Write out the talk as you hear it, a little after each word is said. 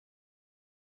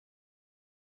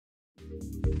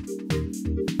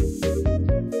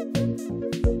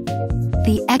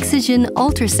The EXOGEN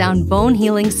ultrasound bone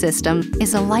healing system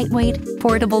is a lightweight,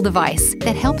 portable device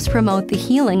that helps promote the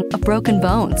healing of broken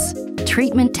bones.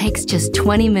 Treatment takes just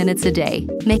 20 minutes a day,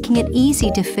 making it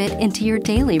easy to fit into your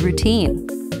daily routine.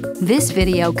 This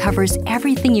video covers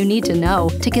everything you need to know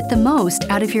to get the most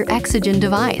out of your EXOGEN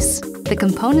device, the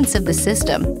components of the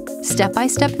system,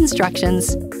 step-by-step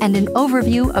instructions, and an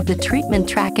overview of the treatment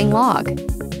tracking log.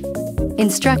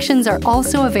 Instructions are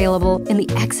also available in the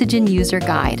EXOGEN user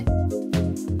guide.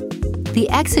 The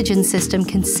EXOGEN system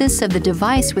consists of the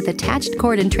device with attached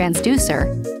cord and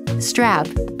transducer, strap,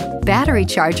 battery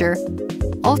charger,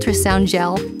 ultrasound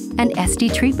gel, and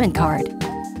SD treatment card.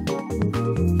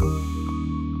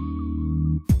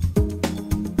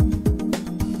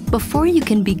 Before you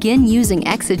can begin using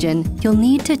EXOGEN, you'll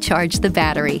need to charge the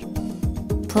battery.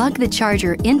 Plug the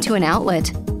charger into an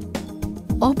outlet.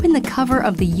 Open the cover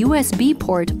of the USB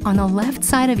port on the left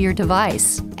side of your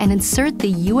device and insert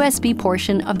the USB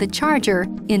portion of the charger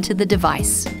into the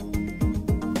device.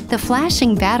 The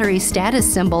flashing battery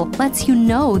status symbol lets you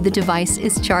know the device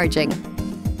is charging.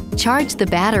 Charge the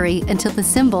battery until the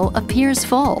symbol appears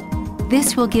full.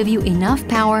 This will give you enough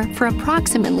power for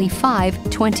approximately 5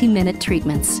 20-minute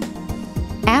treatments.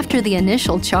 After the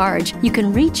initial charge, you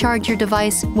can recharge your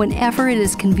device whenever it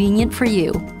is convenient for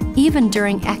you, even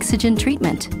during EXOGEN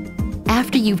treatment.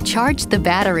 After you've charged the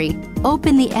battery,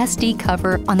 open the SD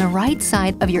cover on the right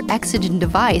side of your EXOGEN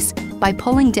device by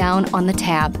pulling down on the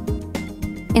tab.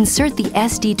 Insert the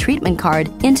SD treatment card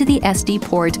into the SD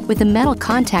port with the metal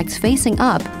contacts facing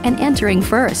up and entering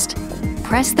first.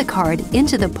 Press the card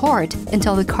into the port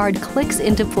until the card clicks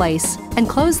into place and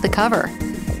close the cover.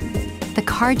 The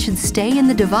card should stay in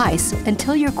the device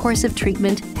until your course of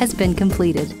treatment has been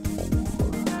completed.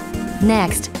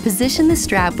 Next, position the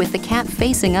strap with the cap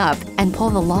facing up and pull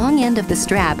the long end of the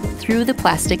strap through the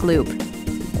plastic loop.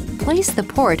 Place the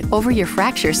port over your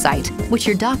fracture site, which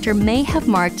your doctor may have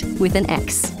marked with an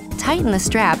X. Tighten the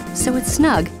strap so it's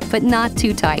snug but not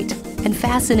too tight, and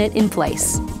fasten it in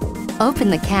place. Open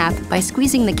the cap by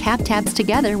squeezing the cap tabs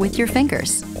together with your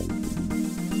fingers.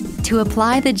 To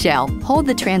apply the gel, hold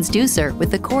the transducer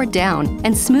with the cord down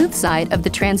and smooth side of the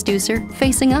transducer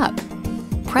facing up.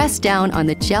 Press down on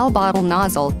the gel bottle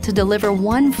nozzle to deliver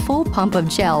one full pump of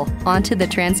gel onto the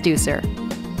transducer.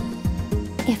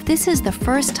 If this is the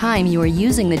first time you are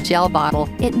using the gel bottle,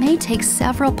 it may take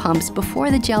several pumps before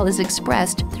the gel is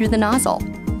expressed through the nozzle.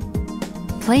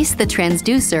 Place the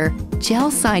transducer,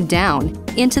 gel side down,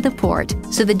 into the port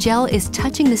so the gel is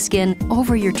touching the skin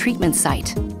over your treatment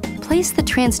site. Place the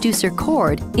transducer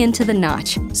cord into the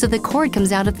notch so the cord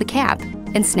comes out of the cap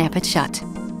and snap it shut.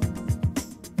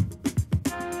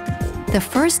 The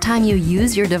first time you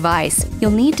use your device,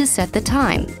 you'll need to set the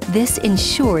time. This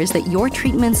ensures that your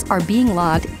treatments are being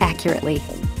logged accurately.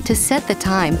 To set the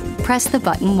time, press the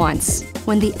button once.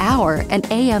 When the hour and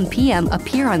AM/PM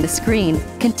appear on the screen,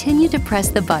 continue to press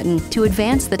the button to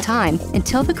advance the time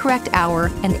until the correct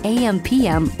hour and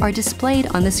AM/PM are displayed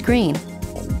on the screen.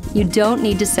 You don't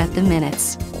need to set the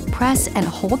minutes. Press and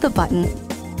hold the button.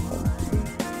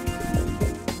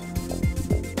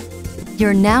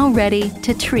 You're now ready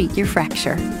to treat your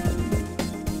fracture.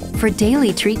 For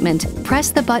daily treatment,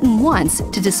 press the button once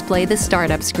to display the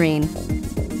startup screen.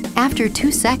 After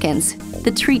 2 seconds, the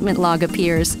treatment log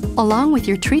appears, along with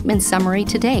your treatment summary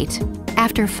to date.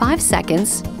 After 5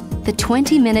 seconds, the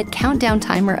 20-minute countdown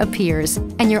timer appears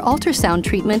and your ultrasound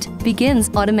treatment begins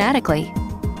automatically.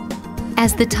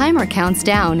 As the timer counts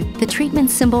down, the treatment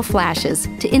symbol flashes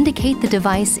to indicate the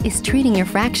device is treating your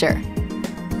fracture.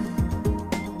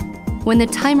 When the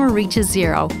timer reaches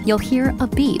 0, you'll hear a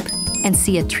beep and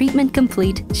see a treatment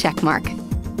complete checkmark.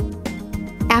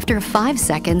 After 5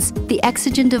 seconds, the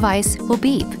EXOGEN device will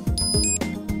beep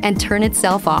and turn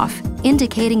itself off,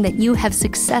 indicating that you have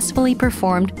successfully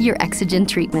performed your EXOGEN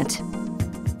treatment.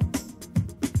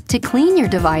 To clean your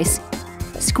device,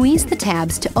 squeeze the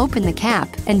tabs to open the cap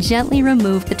and gently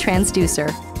remove the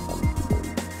transducer.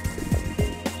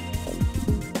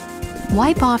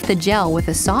 Wipe off the gel with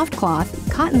a soft cloth,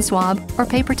 cotton swab, or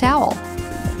paper towel.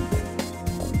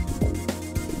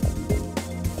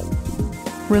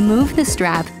 Remove the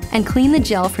strap and clean the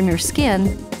gel from your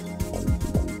skin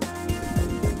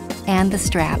and the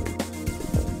strap.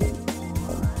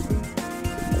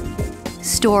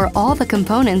 Store all the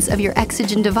components of your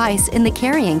EXOGEN device in the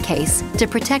carrying case to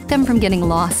protect them from getting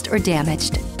lost or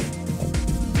damaged.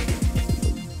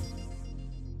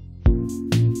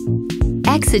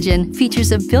 EXOGEN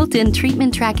features a built-in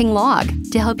treatment tracking log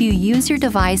to help you use your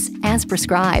device as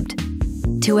prescribed.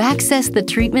 To access the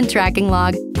treatment tracking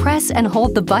log, press and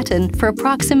hold the button for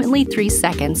approximately 3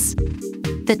 seconds.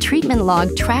 The treatment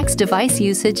log tracks device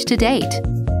usage to date.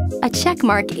 A check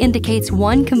mark indicates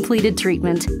 1 completed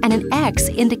treatment, and an X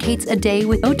indicates a day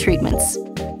with no treatments.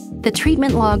 The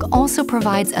treatment log also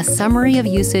provides a summary of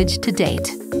usage to date.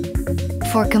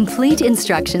 For complete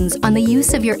instructions on the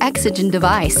use of your EXOGEN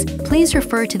device, please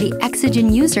refer to the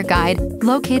EXOGEN user guide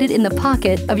located in the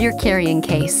pocket of your carrying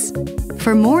case.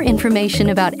 For more information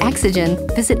about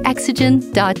EXOGEN, visit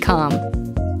exogen.com.